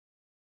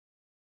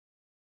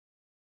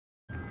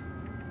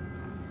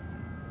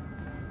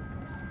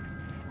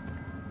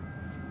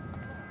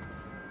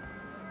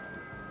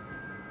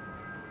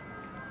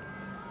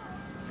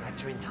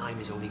fracture in time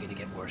is only gonna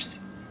get worse.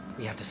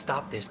 We have to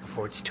stop this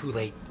before it's too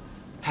late.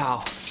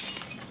 How?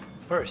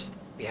 First,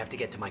 we have to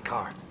get to my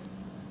car.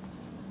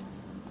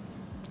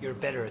 You're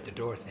better at the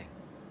door thing.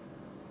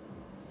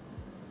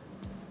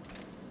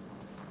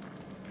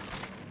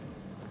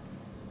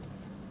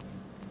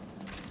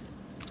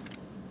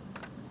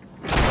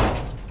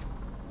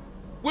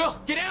 Will,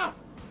 get out!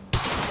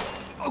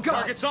 Oh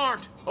God! Target's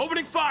armed!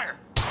 Opening fire!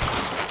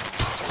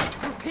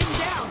 We're pinned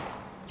down!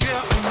 Get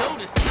out and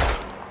notice!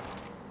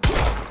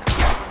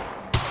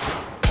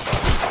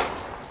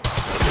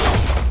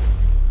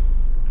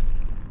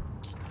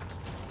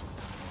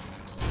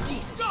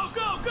 Jesus! Go,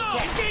 go, go!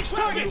 Engage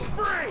targets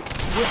free!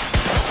 Will,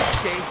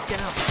 stay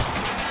down.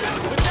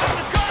 Without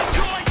the gun,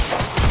 Joyce!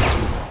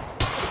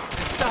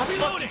 Stop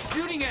Reloading.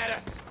 fucking shooting at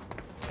us!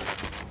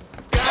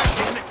 God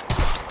damn it!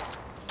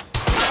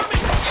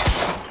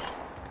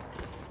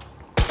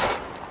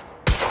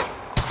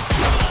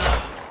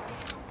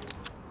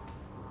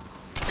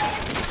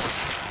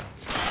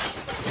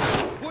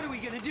 What are we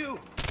gonna do?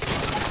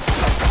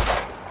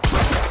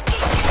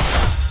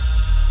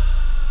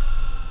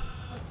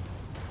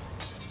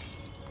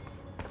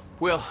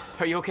 Will,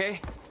 are you okay?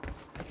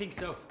 I think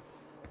so.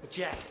 But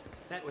Jack,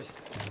 that was...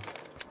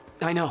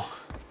 I know.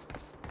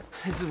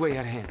 This is way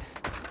out of hand.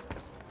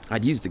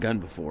 I'd used a gun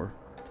before.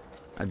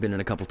 I'd been in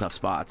a couple tough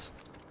spots.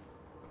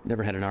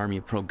 Never had an army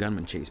of pro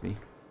gunmen chase me.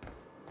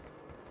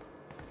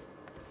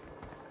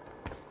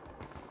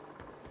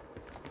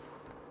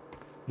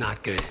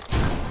 Not good.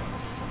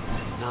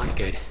 This is not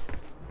good.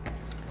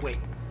 Wait.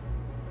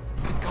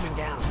 It's coming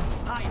down.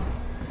 Hide!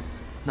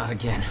 Not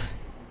again.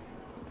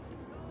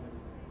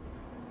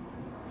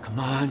 Come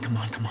on, come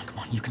on, come on, come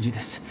on. You can do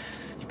this.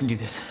 You can do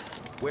this.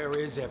 Where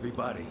is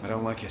everybody? I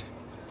don't like it.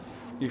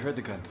 You heard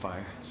the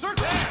gunfire.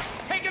 Circle!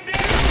 Take him down!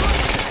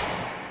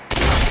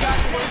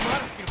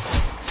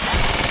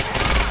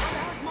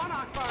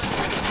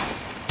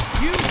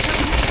 You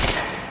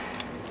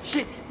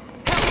shit!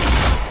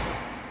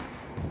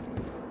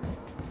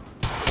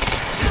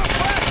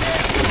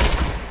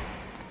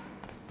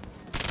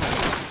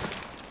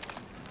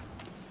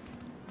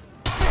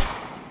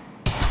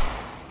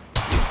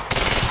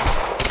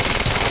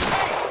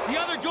 The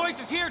other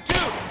Joyce is here too!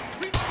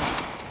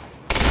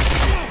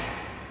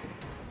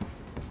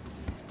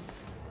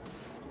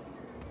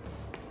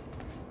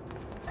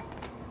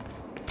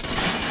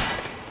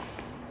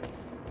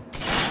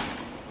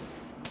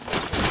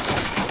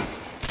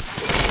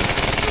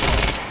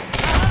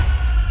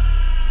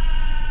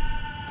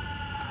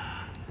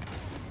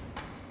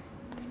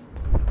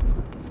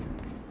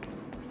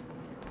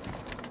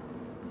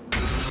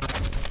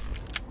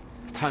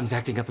 Time's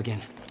acting up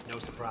again. No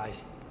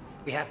surprise.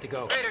 We have to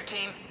go. Raider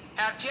team,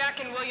 have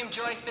Jack and William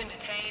Joyce been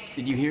detained?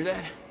 Did you hear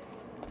that?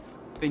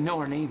 They know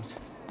our names.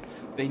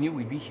 They knew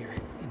we'd be here.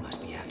 They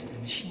must be after the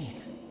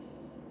machine.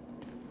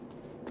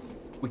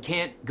 We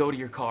can't go to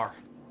your car.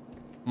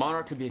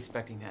 Monarch could be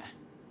expecting that.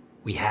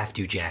 We have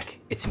to, Jack.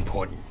 It's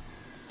important.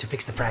 To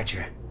fix the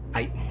fracture.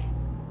 We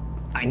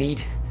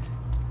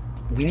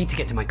need to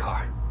get to my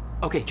car.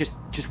 Okay,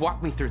 just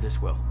walk me through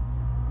this, Will.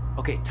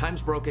 Okay,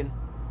 time's broken.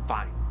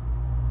 Fine.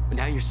 But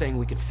now you're saying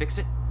we could fix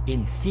it?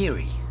 In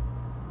theory,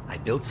 I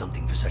built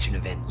something for such an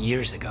event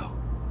years ago.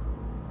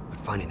 But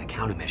finding the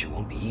countermeasure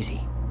won't be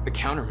easy. The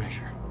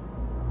countermeasure?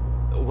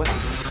 What?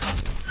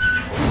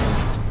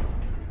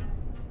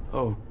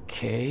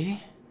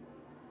 Okay.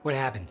 What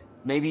happened?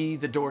 Maybe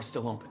the door's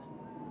still open.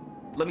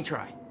 Let me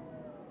try.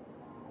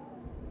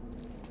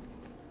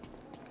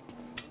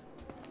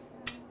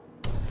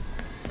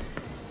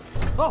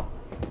 Oh!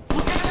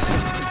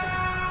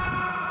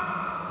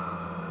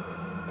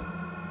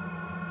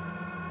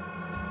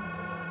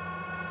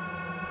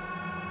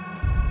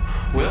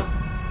 Will?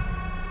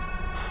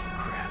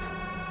 Crap.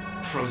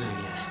 Frozen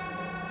again.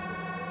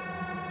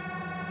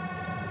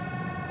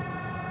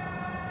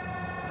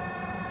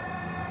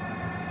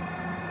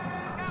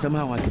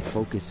 Somehow I could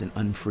focus and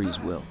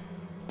unfreeze Will,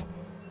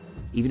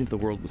 even if the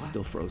world was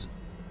still frozen.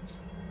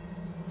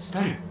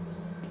 Stunner.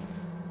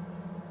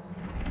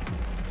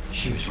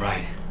 She was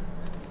right.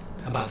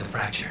 About the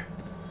fracture.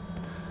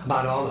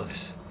 About all of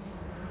this.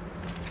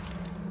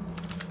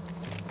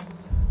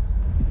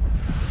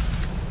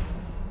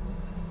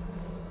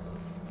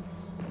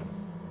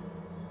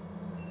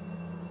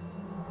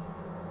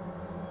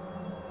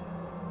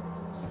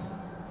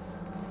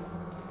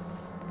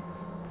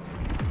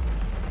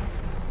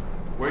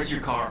 Where's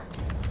your car?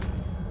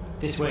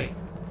 This way.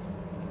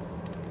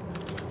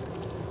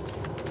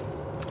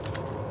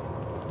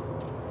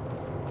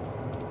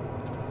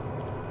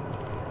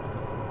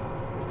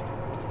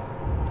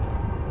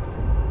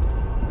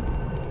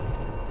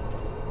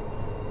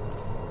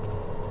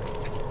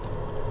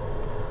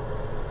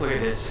 Look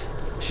at this.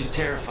 She's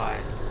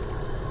terrified.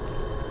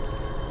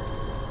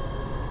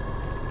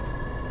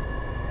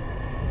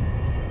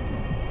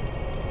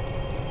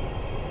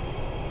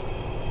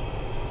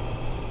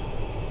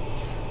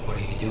 What are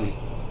you doing?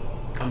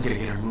 I'm gonna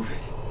get her moving.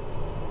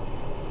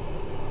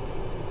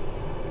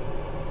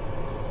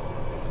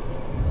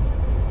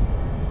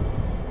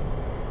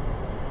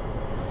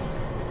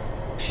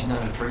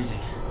 freezing.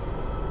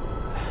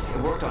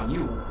 It worked on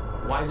you.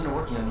 Why isn't it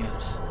working on the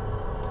others?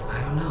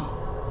 I don't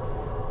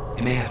know.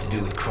 It may have to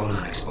do with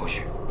chronon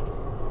exposure.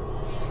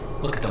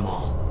 Look at them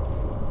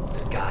all.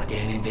 It's a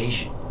goddamn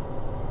invasion.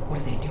 What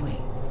are they doing?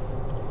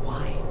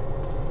 Why?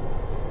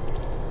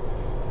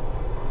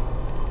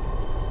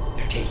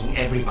 They're taking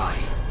everybody,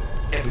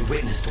 every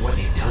witness to what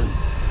they've done.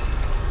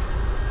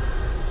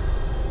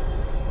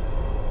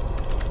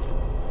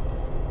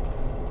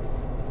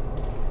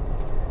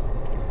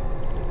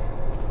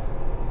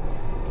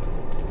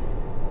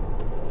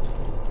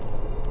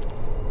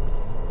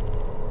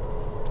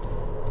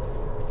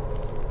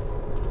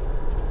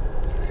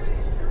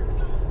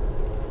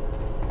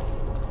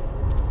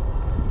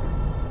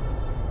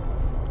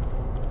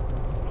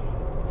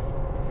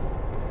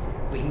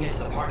 We can get to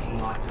the parking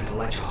lot through the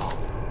lecture hall.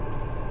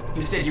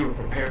 You said you were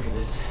prepared for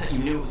this. You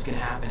knew it was gonna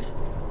happen.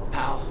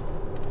 How?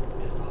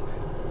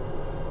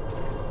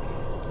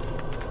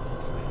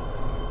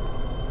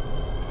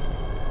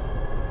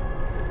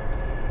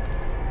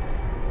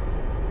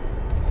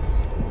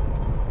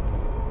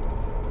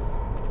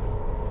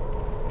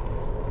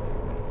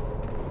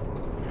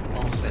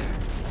 Almost there.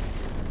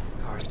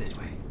 Car's this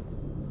way.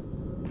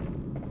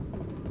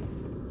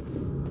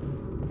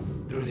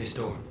 Through this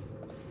door.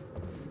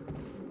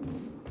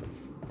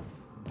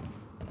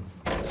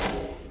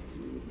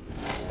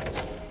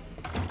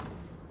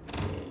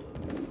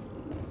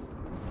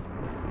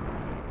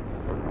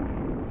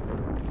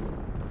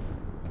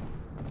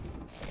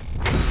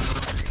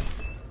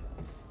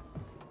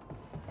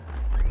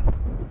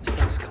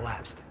 Stuff's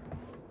collapsed.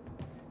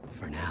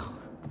 For now.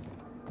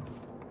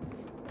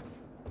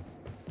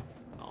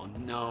 Oh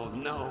no,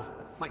 no.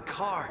 My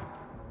car.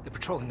 They're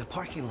patrolling the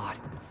parking lot.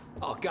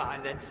 Oh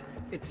god, it's...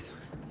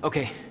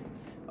 Okay.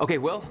 Okay,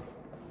 Will.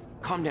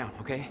 Calm down,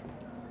 okay?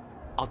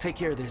 I'll take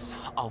care of this.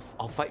 I'll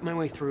fight my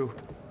way through.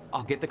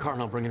 I'll get the car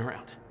and I'll bring it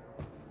around.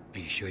 Are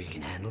you sure you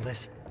can handle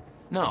this?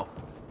 No.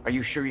 Are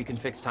you sure you can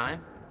fix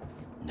time?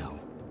 No.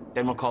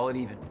 Then we'll call it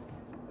even.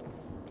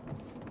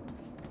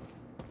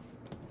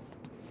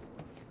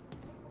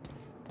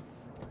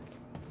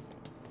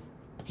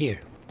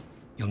 Here.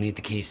 You'll need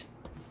the keys.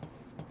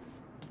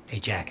 Hey,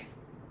 Jack.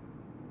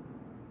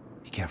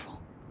 Be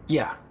careful.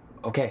 Yeah,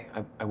 okay,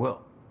 I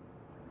will.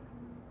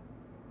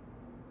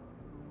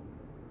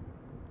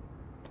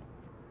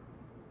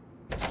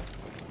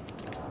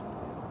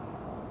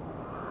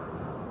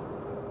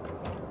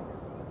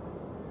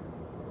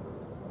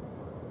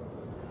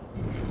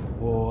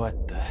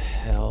 What the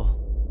hell?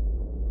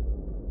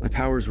 My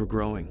powers were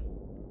growing.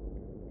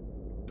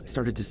 I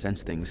started to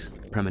sense things,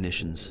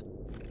 premonitions,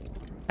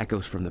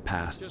 echoes from the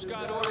past. Just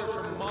got orders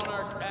from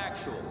Monarch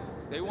Actual.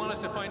 They want us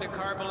to find a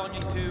car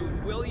belonging to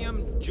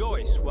William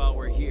Joyce while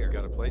we're here.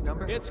 Got a plate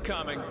number? It's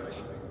coming.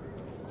 It's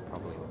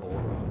probably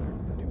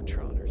boron or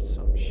neutron or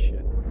some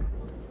shit.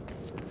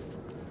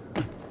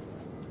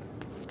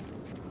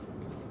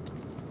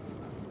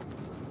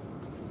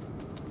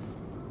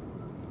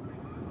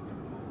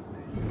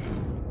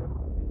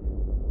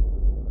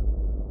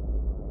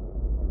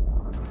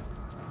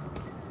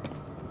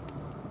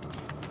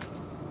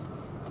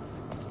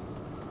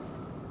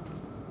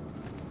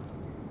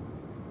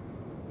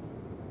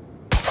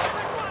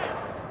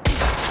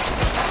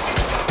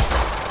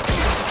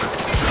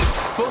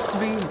 Supposed to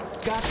be in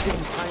goddamn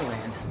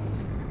Thailand.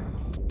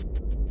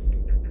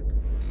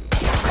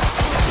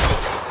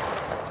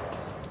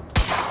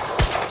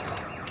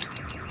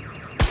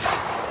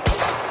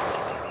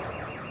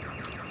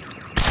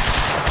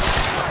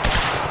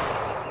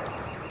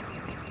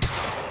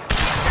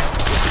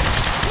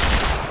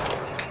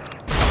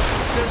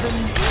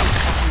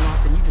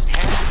 And you just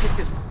had to pick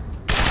this.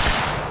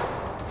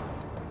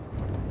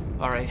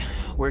 All right,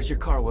 where's your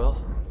car, Will?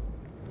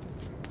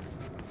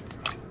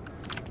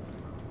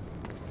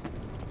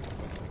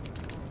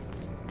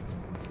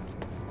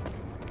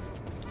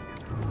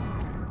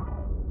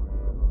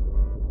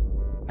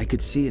 I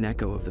could see an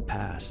echo of the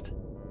past.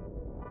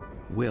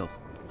 Will,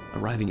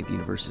 arriving at the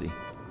university.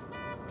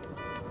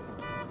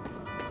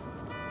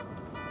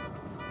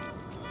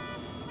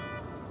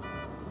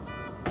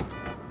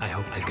 I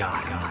hope to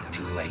God I'm not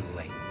too late.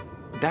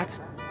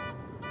 That's...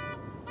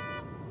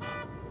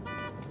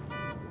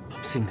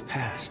 I'm seeing the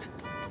past.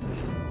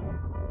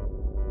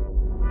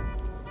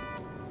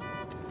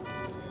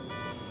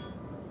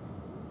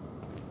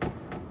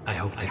 I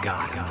hope to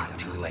God I'm not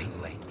too late.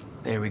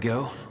 There we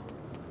go.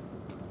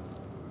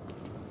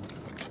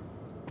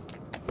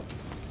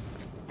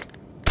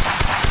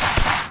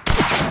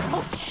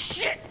 Oh,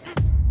 shit!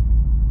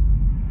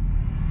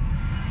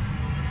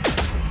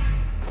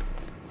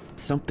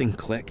 Something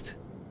clicked.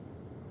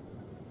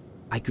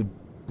 I could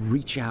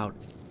reach out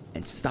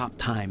and stop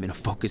time in a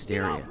focused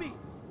area.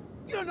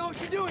 You don't know what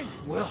you're doing.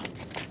 Will.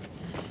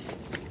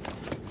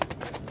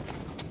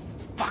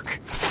 Fuck.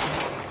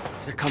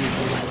 They're coming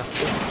from my left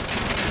foot.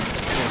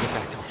 I gotta get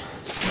back to them.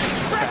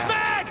 Press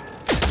back!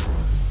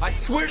 I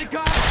swear to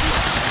God!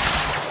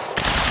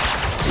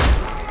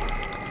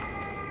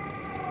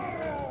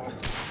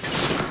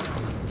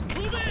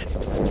 Move it!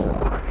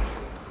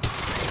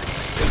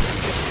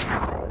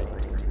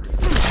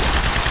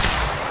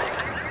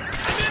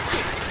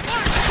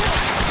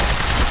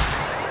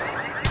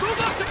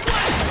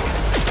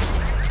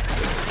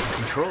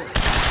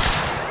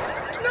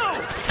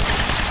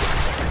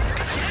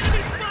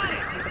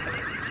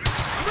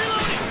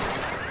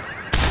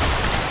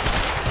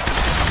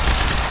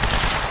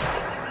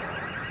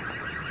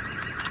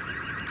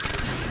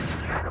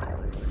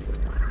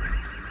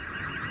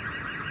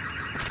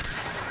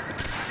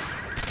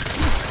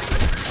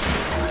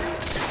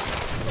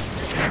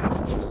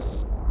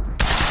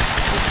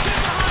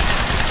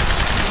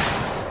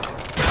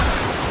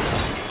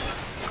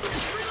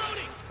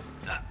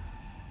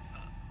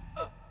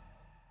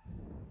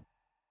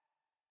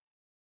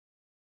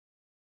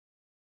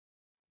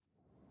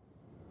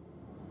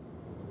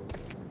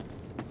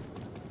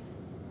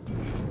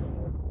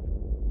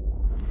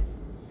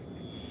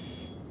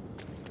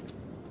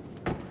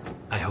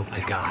 hope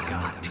to God I'm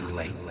not too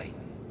late.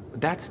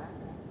 That's...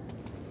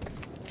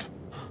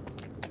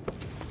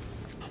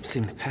 I'm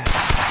seeing the path.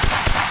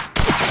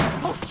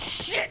 Oh,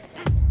 shit!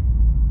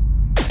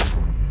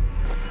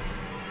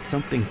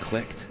 Something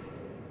clicked.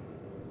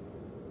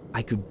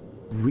 I could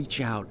reach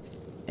out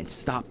and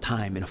stop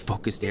time in a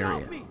focused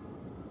area.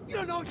 You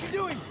don't know what you're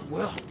doing!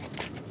 Will.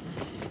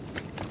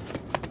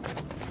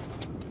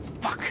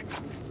 Fuck.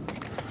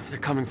 They're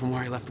coming from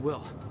where I left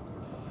Will.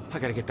 I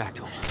gotta get back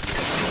to him.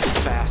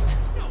 Fast.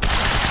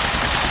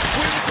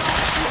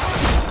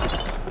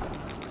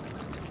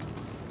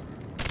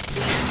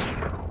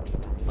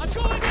 I'm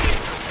going in!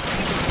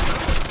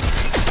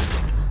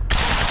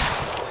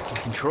 I can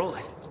control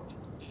it.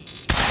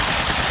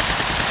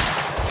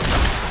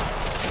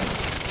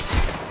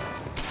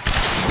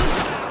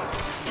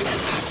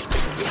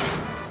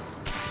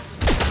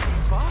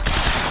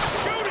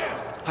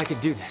 I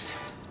could do this.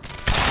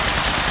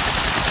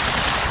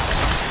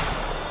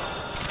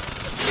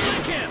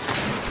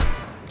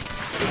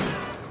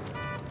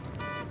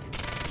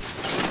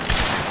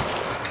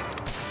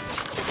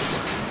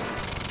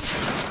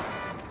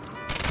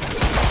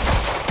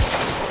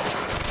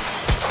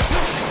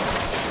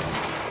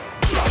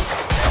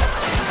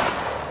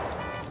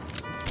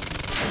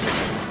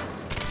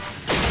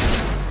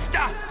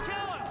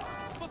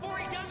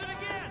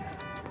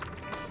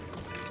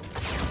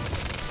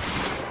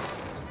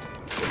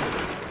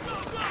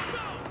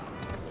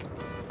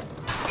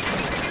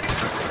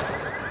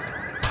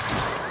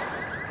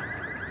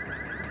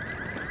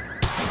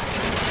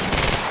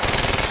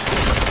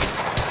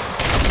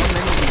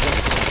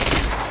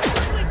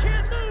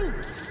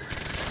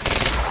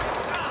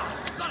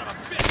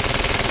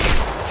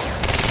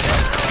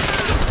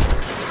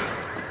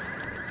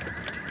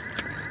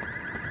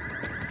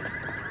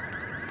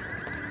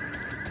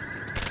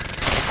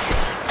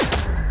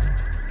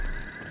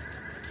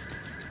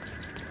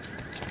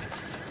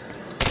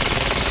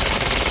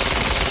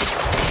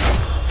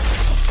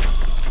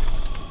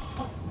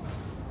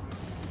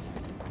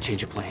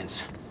 Change of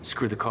plans.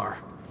 Screw the car.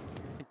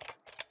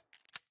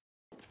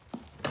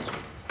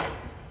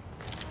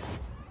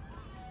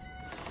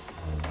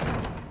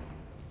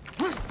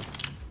 You're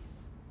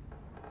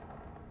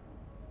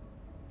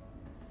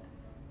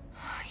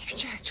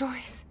Jack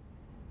Joyce.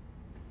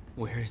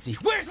 Where is he?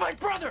 Where's my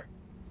brother?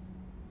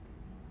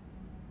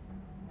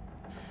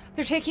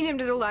 They're taking him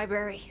to the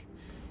library.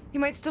 You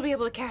might still be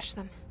able to catch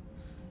them.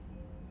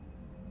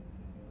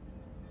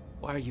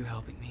 Why are you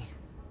helping me?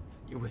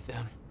 You're with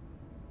them.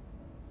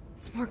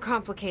 It's more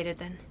complicated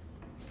than...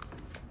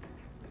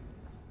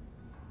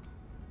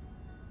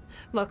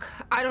 Look,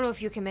 I don't know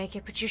if you can make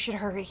it, but you should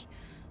hurry.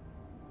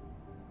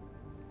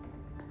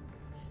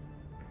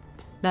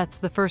 That's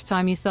the first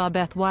time you saw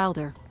Beth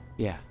Wilder.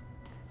 Yeah,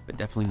 but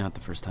definitely not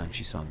the first time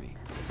she saw me.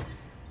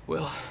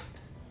 Will.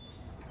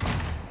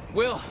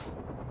 Will!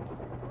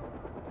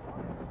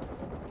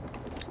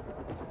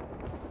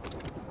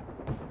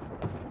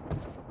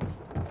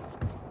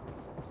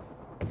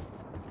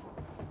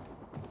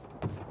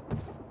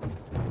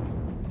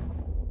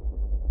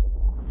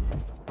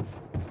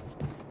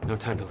 No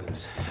time to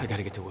lose. I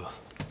gotta get to Will.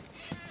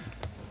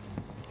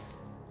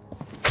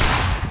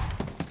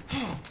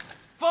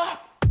 Fuck!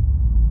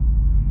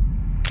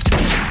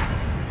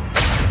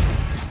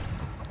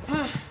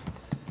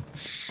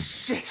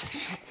 Shit.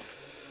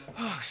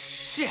 Oh,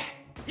 shit.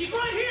 He's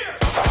right here!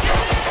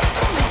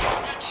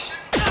 That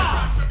shouldn't be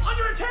possible.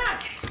 Under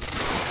attack!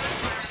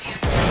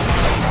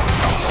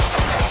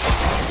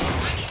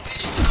 I need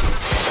visual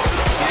confirmation.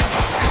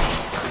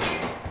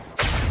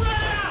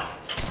 Spread out!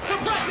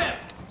 Suppress him!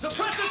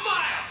 Suppressive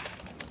fire!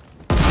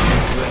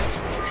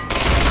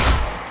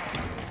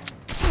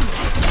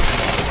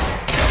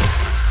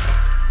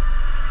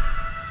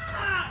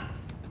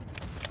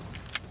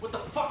 What the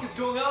fuck is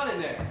going on in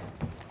there?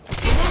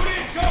 Move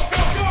in! Go!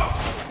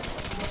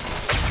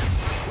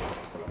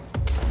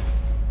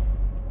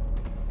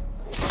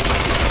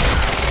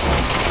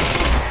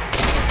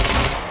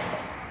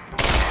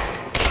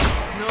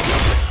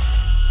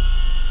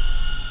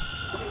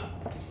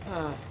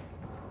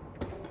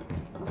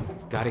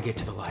 Gotta get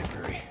to the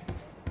library.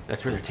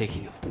 That's where they're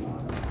taking him.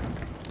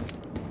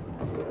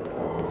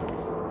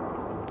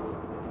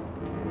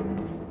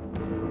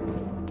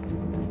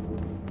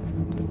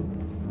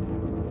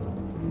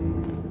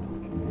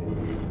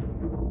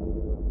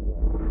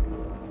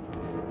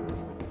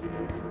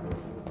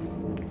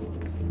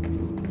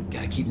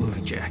 Gotta keep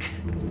moving, Jack.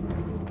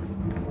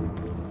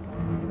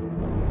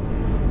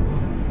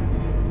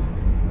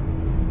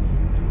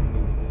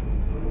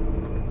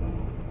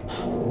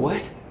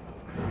 What?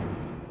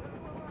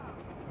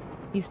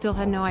 You still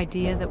had no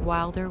idea that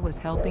Wilder was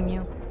helping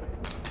you?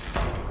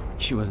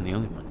 She wasn't the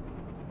only one.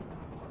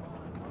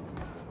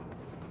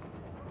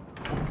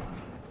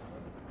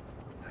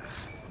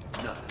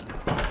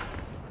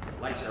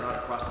 Nothing. Lights are out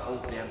across the whole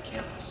damn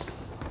campus.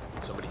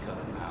 Somebody cut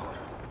the power.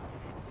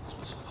 This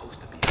was supposed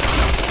to be...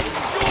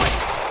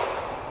 Joyce!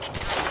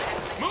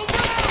 Move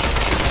around!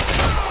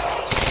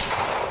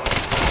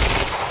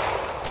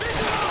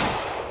 Visual!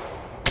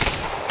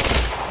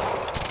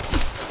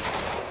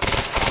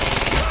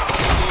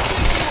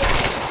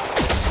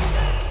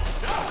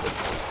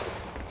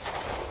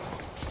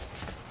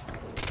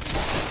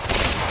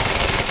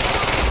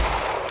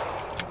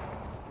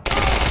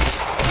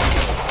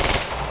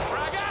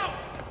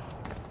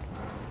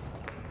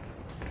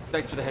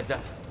 Thanks for the heads up.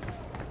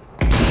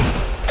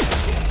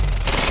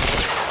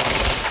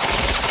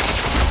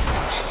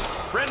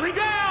 Friendly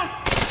down!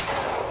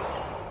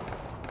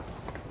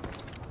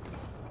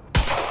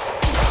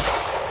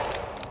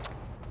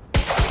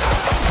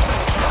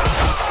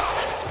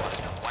 Squad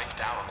has been wiped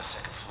out on the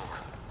second floor.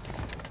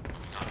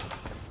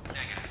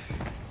 Negative.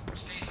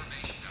 Stay in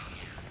formation out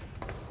here.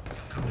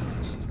 You'll come to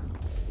us.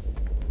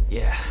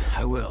 Yeah,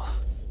 I will.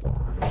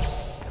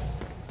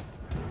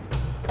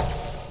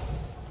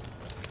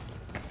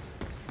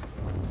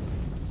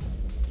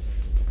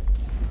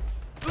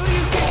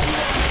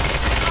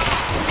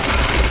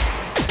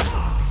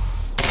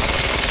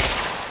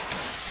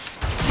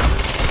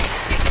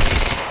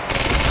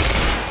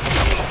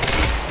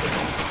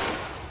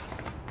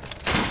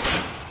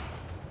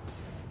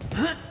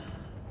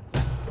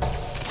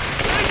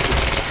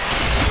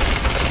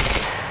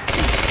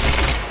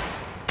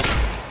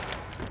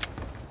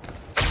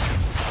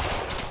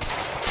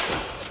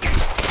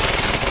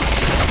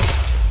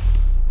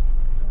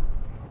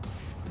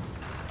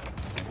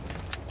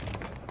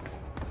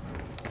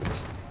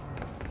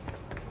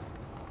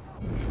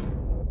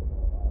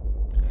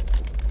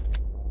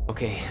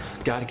 Okay,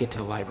 gotta get to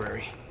the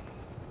library.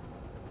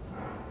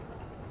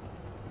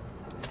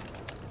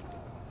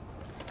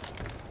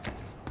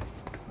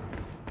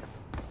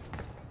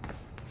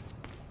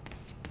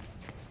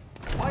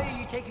 Why are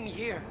you taking me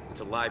here?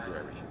 It's a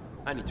library.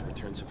 I need to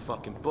return some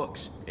fucking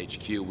books.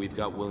 HQ, we've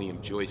got William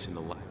Joyce in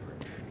the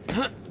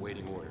library.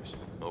 Waiting orders.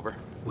 Over?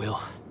 Will,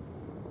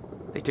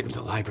 they took him to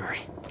the library.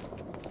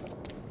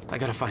 I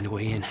gotta find a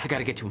way in. I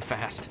gotta get to him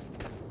fast.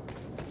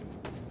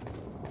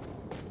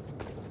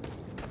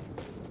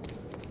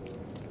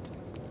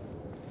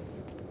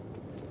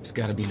 There's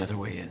gotta be another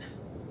way in.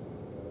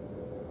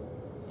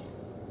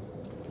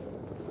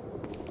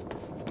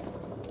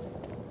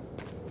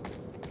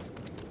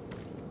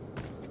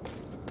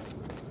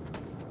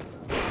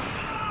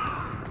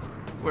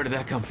 Where did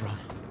that come from?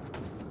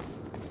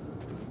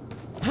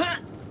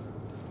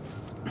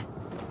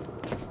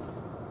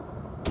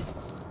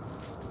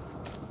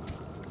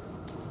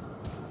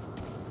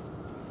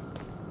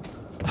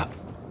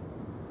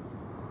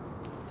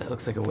 That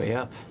looks like a way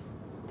up.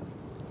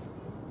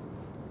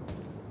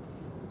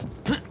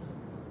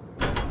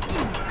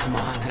 Come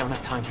on, I don't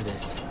have time for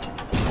this.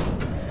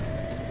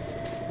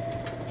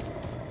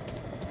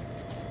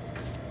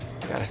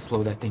 Gotta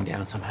slow that thing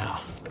down somehow.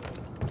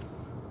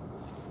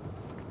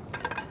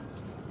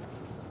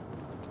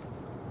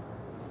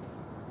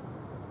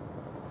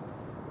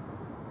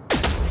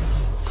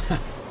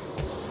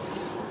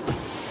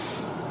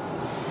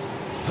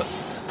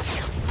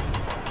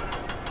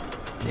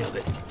 Nailed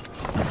it.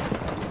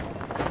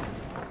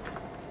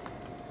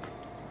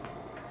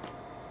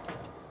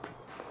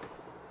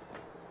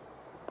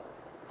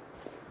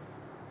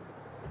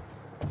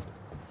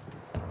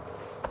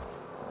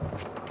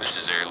 This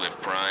is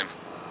Airlift Prime.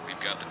 We've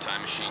got the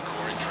Time Machine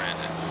Core in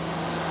transit.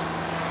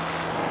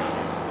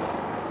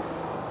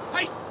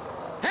 Hey!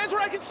 Hands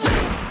where I can see!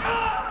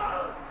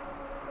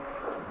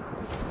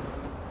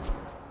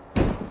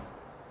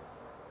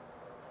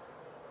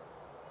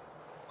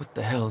 What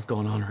the hell is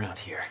going on around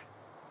here?